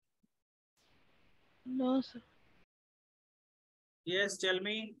 No, sir. Yes, tell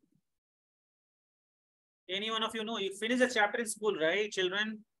me. Any one of you know? You finished the chapter in school, right,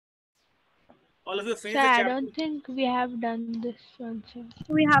 children? All of you Sir, finished the I chapter. don't think we have done this one, sir.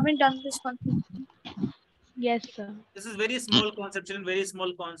 We haven't done this one. Yes, sir. This is very small concept, children, very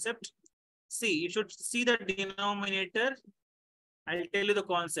small concept. See, you should see the denominator. I'll tell you the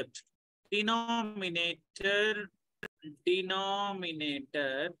concept.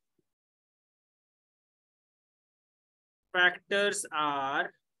 Denominator factors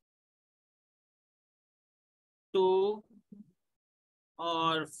are 2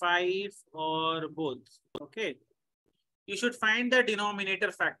 or 5 or both. Okay. You should find the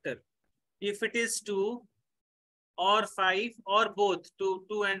denominator factor. If it is 2 or 5 or both,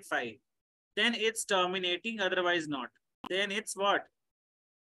 2 and 5, then it's terminating, otherwise not. Then it's what?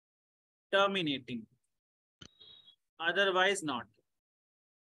 Terminating. Otherwise not.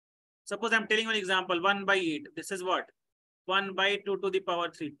 Suppose I'm telling you an example, 1 by 8. This is what? 1 by 2 to the power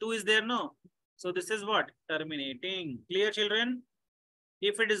 3. 2 is there, no? So this is what? Terminating. Clear, children?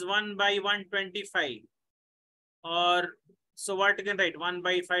 If it is 1 by 125, or so what you can write? 1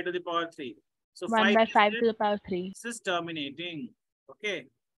 by 5 to the power 3. So 1 by 5 to the power 3. This is terminating. Okay.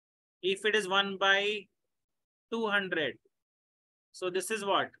 If it is 1 by 200, so this is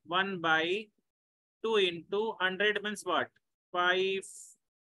what? 1 by 2 into 100 means what? 5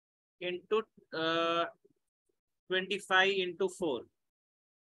 into 25 into 4.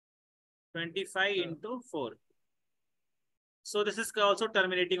 25 into 4. So this is also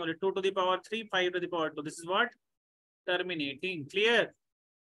terminating only. 2 to the power 3, 5 to the power 2. This is what? Terminating. Clear?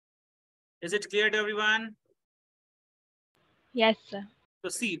 Is it clear to everyone? Yes, sir. So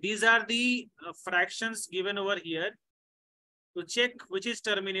see, these are the fractions given over here to check which is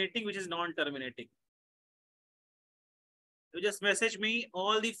terminating, which is non-terminating. You just message me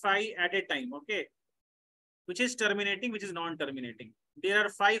all the 5 at a time, okay? Which is terminating, which is non-terminating. There are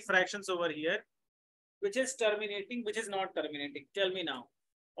 5 fractions over here. Which is terminating, which is not terminating? Tell me now,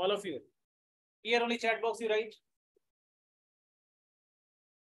 all of you. Here only chat box you write.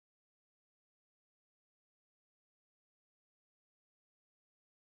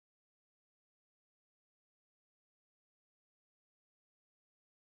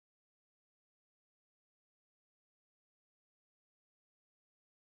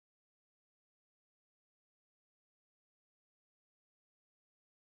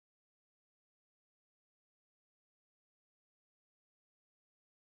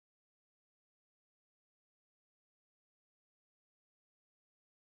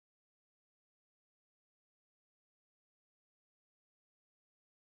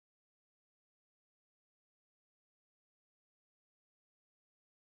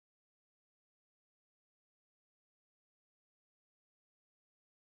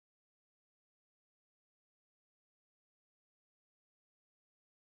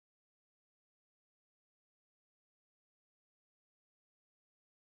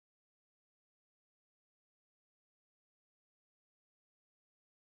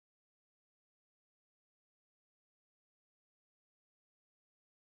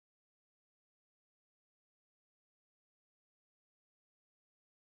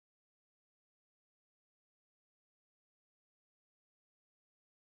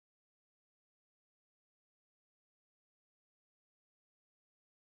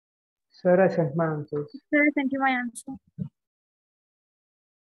 Sir, I sent my answers. Sir, I sent you my answer.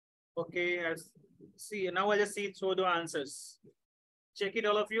 Okay, see, now I just see through the answers. Check it,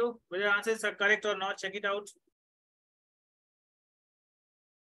 all of you. Whether answers are correct or not, check it out.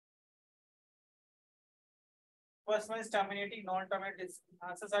 First one is terminating, non-terminating.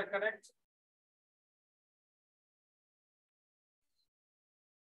 Answers are correct.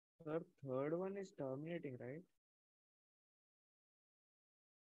 Sir, third one is terminating, right?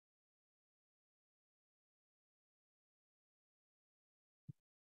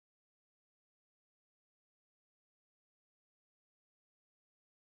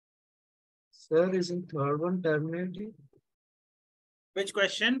 Sir, isn't third one terminating? Which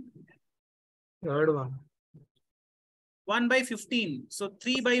question? Third one. 1 by 15. So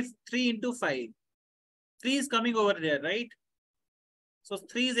 3 by 3 into 5. 3 is coming over there, right? So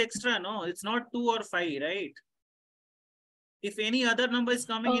 3 is extra, no? It's not 2 or 5, right? If any other number is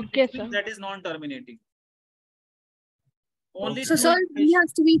coming in between, that is non-terminating. Only So, sir, it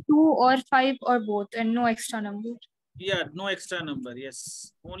has to be 2 or 5 or both and no extra number. Yeah, no extra number.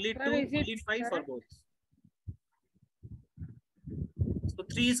 Yes. Only 2, only 5 for both. So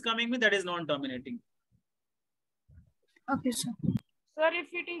 3 is coming with, that is non-terminating. Okay, sir. Sir, if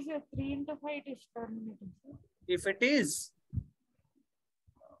it is a 3 into 5, it is terminating, sir. If it is.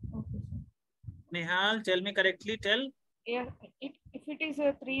 Okay, sir. Nihal, tell me correctly, tell. Yeah, if it is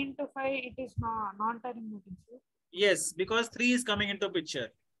a 3 into 5, it is non-terminating, sir. Yes, because 3 is coming into picture.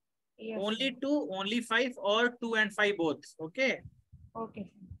 Yes, only sir. 2, only 5, or 2 and 5 both. Okay. Okay,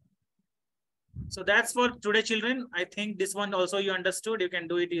 sir. So that's for today, children. I think this one also you understood. You can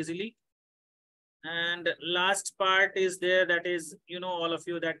do it easily. And last part is there, that is, you know, all of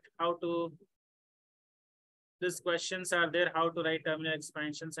you, that how to, these questions are there, how to write terminal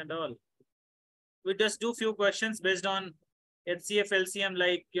expansions and all. We just do few questions based on HCF, LCM,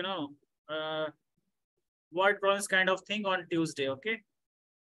 like, you know, word problems kind of thing on Tuesday. Okay.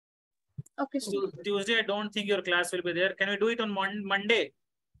 Okay, sir. So Tuesday, I don't think your class will be there. Can we do it on Monday?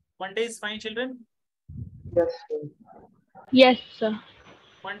 Monday is fine, children? Yes, sir. Yes, sir.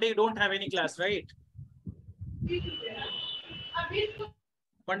 Monday, you don't have any class, right?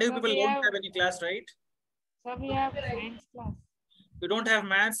 Monday, Sir, people we don't have- have any class, right? Sir, we have science class. You don't have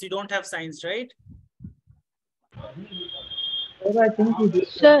maths, you don't have science, right? Sir, I think we did.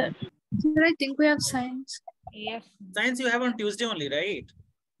 Sir, Sir, I think we have science. Yes. Science you have on Tuesday only, right?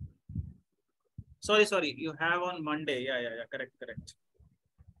 Sorry. You have on Monday. Yeah. Correct.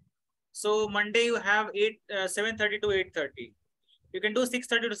 So Monday you have 7:30 to 8:30. You can do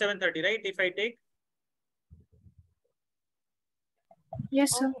 6:30 to 7:30, right? If I take.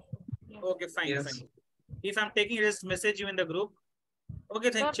 Yes, sir. Okay, fine. Yes. Fine. If I'm taking, just message you in the group. Okay,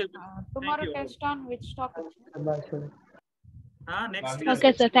 thank Sir, you. tomorrow Thank you. test on which topic? Bye, sir. Next.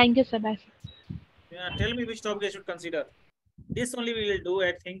 okay, sir. Thank you, sir. Bye. Yeah, tell me which topic I should consider. This only we will do,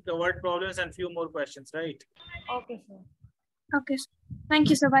 I think, word problems and few more questions, right? Okay, sir. Okay, sir. Thank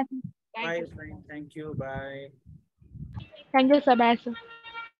you, sir. Bye. Thank you, sir. Fine. Thank you. Bye. Thank you, sir. Bye, sir.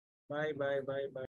 Bye.